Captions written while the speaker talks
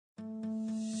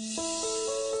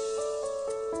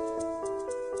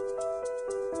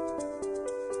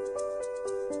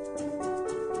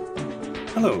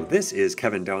Hello, this is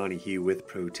Kevin Donahue with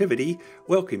Protiviti,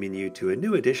 welcoming you to a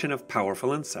new edition of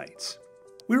Powerful Insights.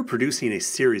 We're producing a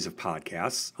series of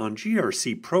podcasts on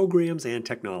GRC programs and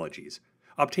technologies,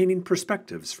 obtaining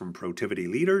perspectives from Protiviti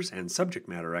leaders and subject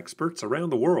matter experts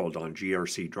around the world on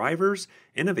GRC drivers,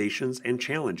 innovations, and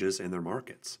challenges in their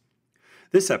markets.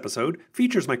 This episode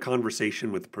features my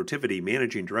conversation with Protiviti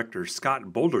Managing Director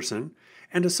Scott Bolderson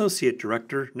and Associate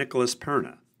Director Nicolas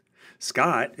Perna.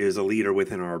 Scott is a leader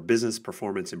within our Business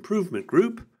Performance Improvement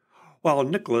Group, while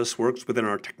Nicolas works within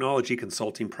our Technology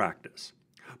Consulting practice.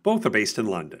 Both are based in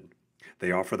London.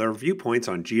 They offer their viewpoints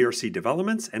on GRC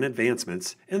developments and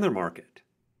advancements in their market.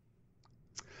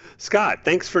 Scott,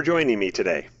 thanks for joining me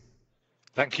today.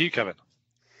 Thank you, Kevin.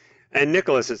 And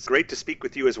Nicolas, it's great to speak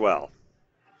with you as well.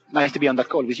 Nice to be on that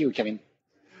call with you, Kevin.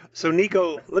 So,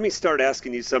 Nico, let me start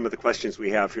asking you some of the questions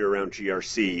we have here around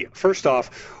GRC. First off,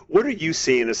 what are you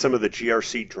seeing as some of the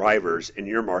GRC drivers in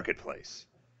your marketplace?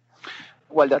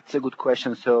 Well, that's a good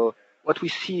question. So what we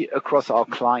see across our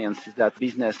clients is that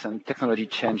business and technology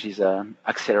change is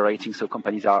accelerating. So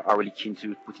companies are really keen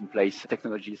to put in place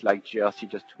technologies like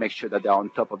GRC just to make sure that they're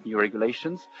on top of new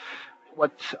regulations.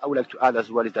 What I would like to add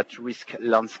as well is that risk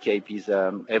landscape is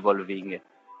evolving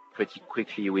pretty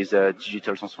quickly with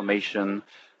digital transformation.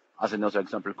 As another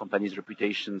example, companies'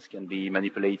 reputations can be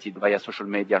manipulated via social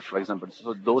media, for example.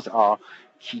 So those are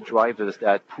key drivers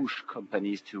that push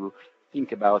companies to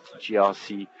think about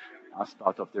GRC as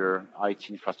part of their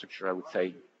IT infrastructure, I would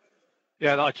say.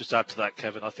 Yeah, and I'd just add to that,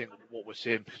 Kevin. I think what we're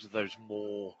seeing, because of those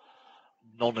more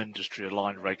non-industry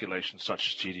aligned regulations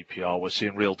such as GDPR, we're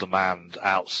seeing real demand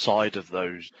outside of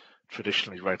those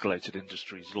traditionally regulated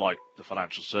industries like the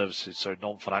financial services. So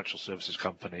non-financial services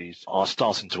companies are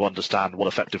starting to understand what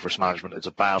effective risk management is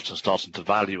about and starting to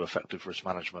value effective risk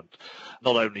management,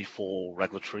 not only for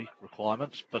regulatory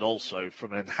requirements, but also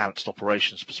from an enhanced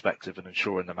operations perspective and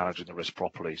ensuring they're managing the risk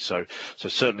properly. So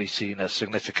certainly seen a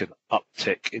significant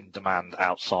uptick in demand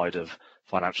outside of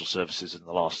financial services in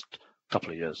the last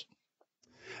couple of years.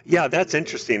 Yeah, that's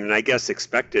interesting, and I guess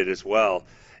expected as well.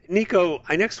 Nico,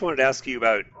 I next wanted to ask you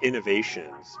about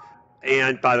innovations.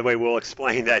 And by the way, we'll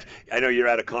explain that I know you're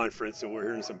at a conference and we're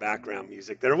hearing some background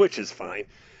music there, which is fine.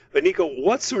 But Nico,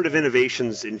 what sort of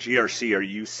innovations in GRC are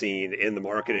you seeing in the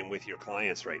market and with your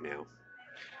clients right now?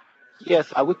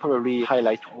 Yes, I would probably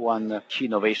highlight one key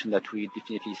innovation that we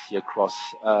definitely see across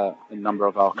a number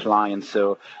of our clients,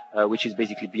 which is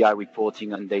basically BI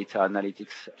reporting and data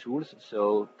analytics tools.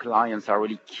 So clients are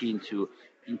really keen to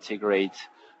integrate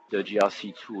the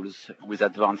GRC tools with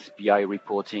advanced BI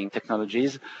reporting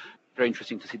technologies. Very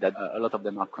interesting to see that a lot of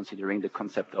them are considering the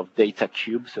concept of data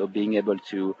cube, so being able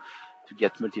to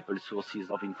get multiple sources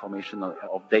of information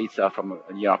of data from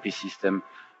an ERP system,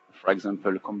 for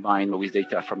example, combined with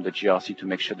data from the GRC to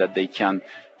make sure that they can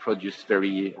produce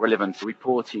very relevant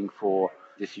reporting for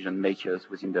decision makers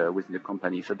within the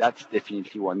company. So that's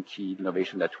definitely one key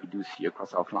innovation that we do see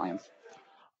across our clients.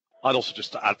 I'd also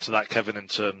just add to that, Kevin, in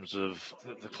terms of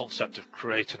the concept of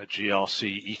creating a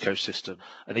GRC ecosystem,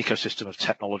 an ecosystem of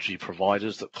technology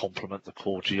providers that complement the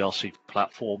core GRC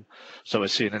platform. So we're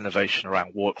seeing innovation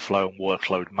around workflow and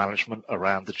workload management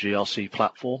around the GRC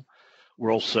platform.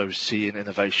 We're also seeing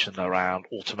innovation around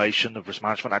automation of risk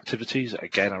management activities,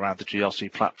 again, around the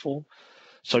GRC platform.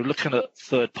 So looking at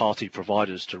third-party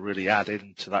providers to really add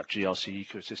into that GRC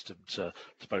ecosystem to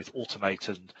both automate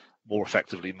and more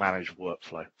effectively manage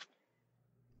workflow.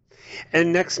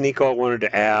 And next, Nico, I wanted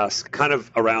to ask, kind of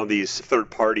around these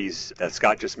third parties that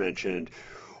Scott just mentioned,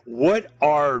 what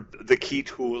are the key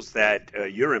tools that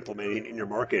you're implementing in your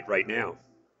market right now?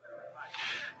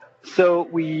 So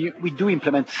we do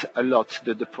implement a lot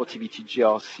the Protiviti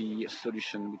GRC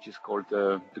solution, which is called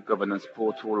the governance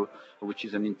portal, which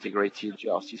is an integrated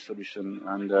GRC solution.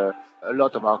 And a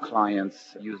lot of our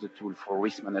clients use the tool for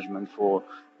risk management, for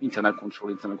internal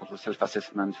control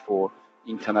self-assessment, for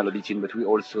internal auditing, but we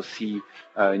also see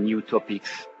new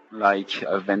topics like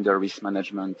vendor risk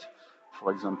management,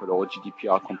 for example, or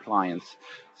GDPR compliance.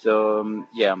 So,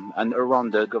 and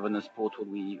around the governance portal,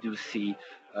 we do see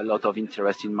a lot of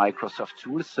interest in Microsoft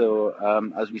tools. So,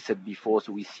 as we said before,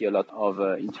 so we see a lot of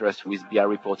interest with BI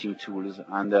reporting tools,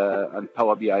 and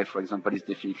Power BI, for example, is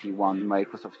definitely one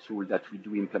Microsoft tool that we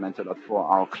do implement a lot for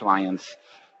our clients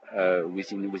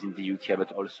within the UK,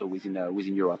 but also within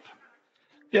Europe.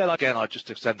 Yeah, again, I'd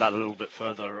just extend that a little bit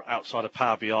further. Outside of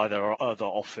Power BI, there are other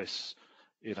Office,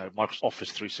 Microsoft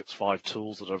Office 365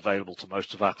 tools that are available to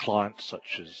most of our clients,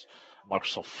 such as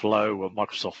Microsoft Flow or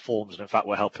Microsoft Forms. And in fact,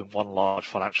 we're helping one large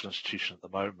financial institution at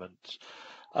the moment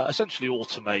essentially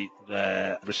automate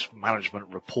their risk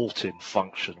management reporting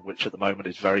function, which at the moment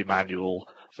is very manual,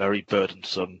 very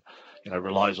burdensome,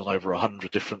 relies on over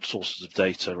 100 different sources of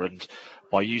data, and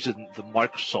by using the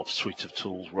Microsoft suite of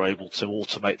tools, we're able to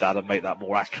automate that and make that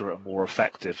more accurate and more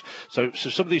effective. So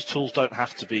some of these tools don't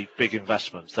have to be big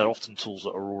investments. They're often tools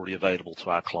that are already available to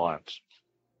our clients.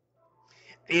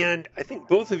 And I think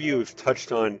both of you have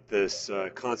touched on this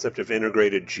concept of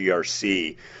integrated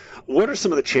GRC. What are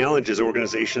some of the challenges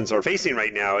organizations are facing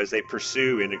right now as they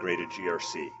pursue integrated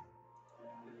GRC?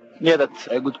 Yeah, that's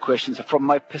a good question. So from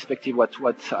my perspective, what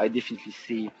I definitely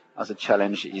see as a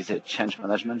challenge is change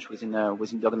management within the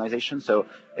organization. So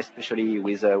especially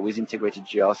with integrated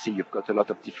GRC, you've got a lot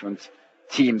of different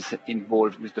teams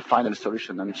involved with the final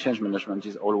solution, and change management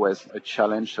is always a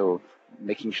challenge. So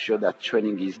making sure that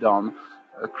training is done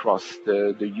across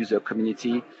the user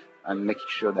community and making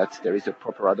sure that there is a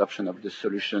proper adoption of the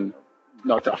solution,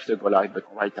 not after go live, but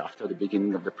right after the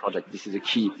beginning of the project. This is a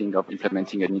key thing of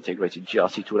implementing an integrated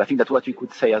GRC tool. I think that what we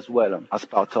could say as well as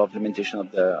part of the implementation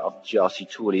of GRC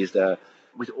tool is that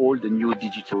with all the new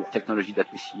digital technology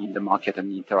that we see in the market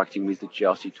and interacting with the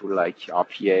GRC tool like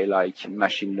RPA, like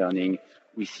machine learning,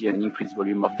 we see an increased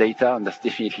volume of data, and that's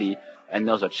definitely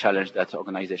another challenge that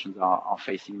organizations are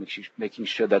facing, making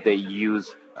sure that they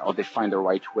use or they find the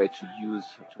right way to use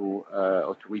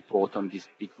or to report on this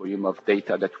big volume of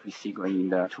data that we see going in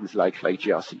the tools like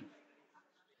GRC.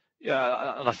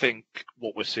 Yeah, and I think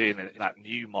what we're seeing in that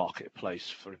new marketplace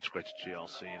for integrated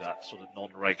GRC, that sort of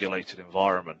non-regulated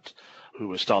environment, who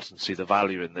are starting to see the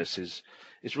value in this, is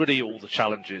really all the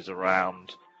challenges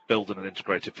around building an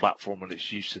integrated platform and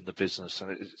its use in the business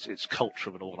and its culture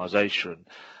of an organization,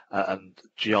 and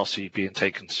GRC being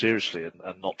taken seriously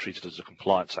and not treated as a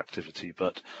compliance activity,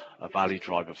 but a value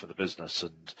driver for the business.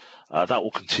 And that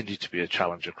will continue to be a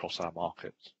challenge across our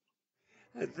markets.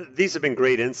 These have been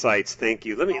great insights. Thank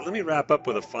you. Let me wrap up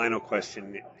with a final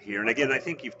question here. And again, I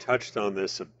think you've touched on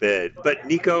this a bit. But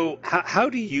Nico, how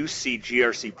do you see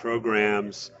GRC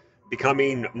programs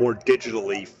becoming more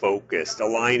digitally focused,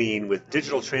 aligning with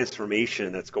digital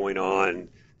transformation that's going on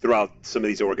throughout some of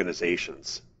these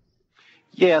organizations?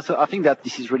 Yeah, so I think that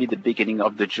this is really the beginning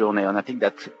of the journey, and I think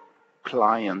that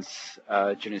clients,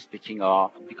 generally speaking,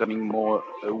 are becoming more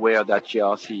aware that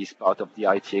GRC is part of the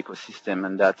IT ecosystem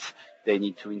and that they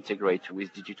need to integrate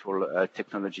with digital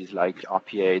technologies like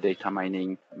RPA, data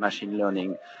mining, machine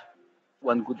learning.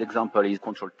 One good example is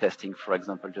control testing, for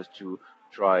example, just to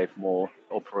drive more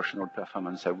operational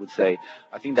performance, I would say.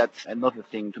 I think that's another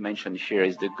thing to mention here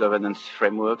is the governance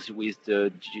frameworks with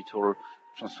the digital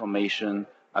transformation.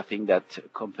 I think that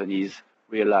companies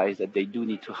realize that they do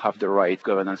need to have the right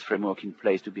governance framework in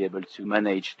place to be able to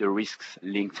manage the risks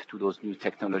linked to those new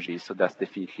technologies. So that's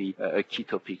definitely a key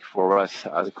topic for us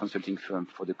as a consulting firm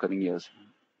for the coming years.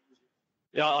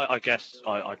 Yeah, I guess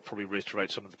I'd probably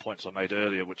reiterate some of the points I made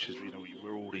earlier, which is,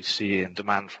 we're already seeing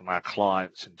demand from our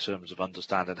clients in terms of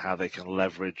understanding how they can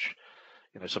leverage,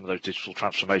 some of those digital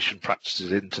transformation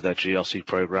practices into their GRC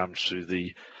programs through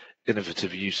the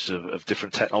innovative use of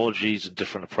different technologies and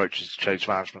different approaches to change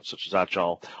management, such as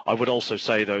Agile. I would also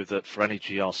say, though, that for any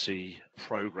GRC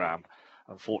program,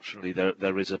 unfortunately,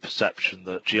 there is a perception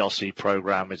that GRC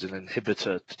program is an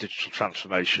inhibitor to digital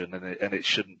transformation, and it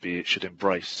shouldn't be. It should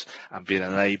embrace and be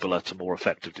an enabler to more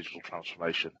effective digital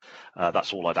transformation.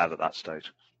 That's all I'd add at that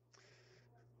stage.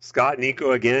 Scott,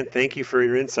 Nico, again, thank you for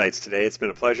your insights today. It's been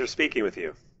a pleasure speaking with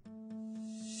you.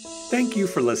 Thank you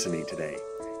for listening today.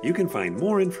 You can find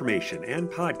more information and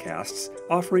podcasts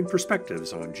offering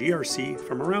perspectives on GRC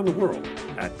from around the world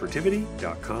at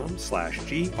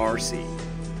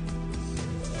Protiviti.com/GRC.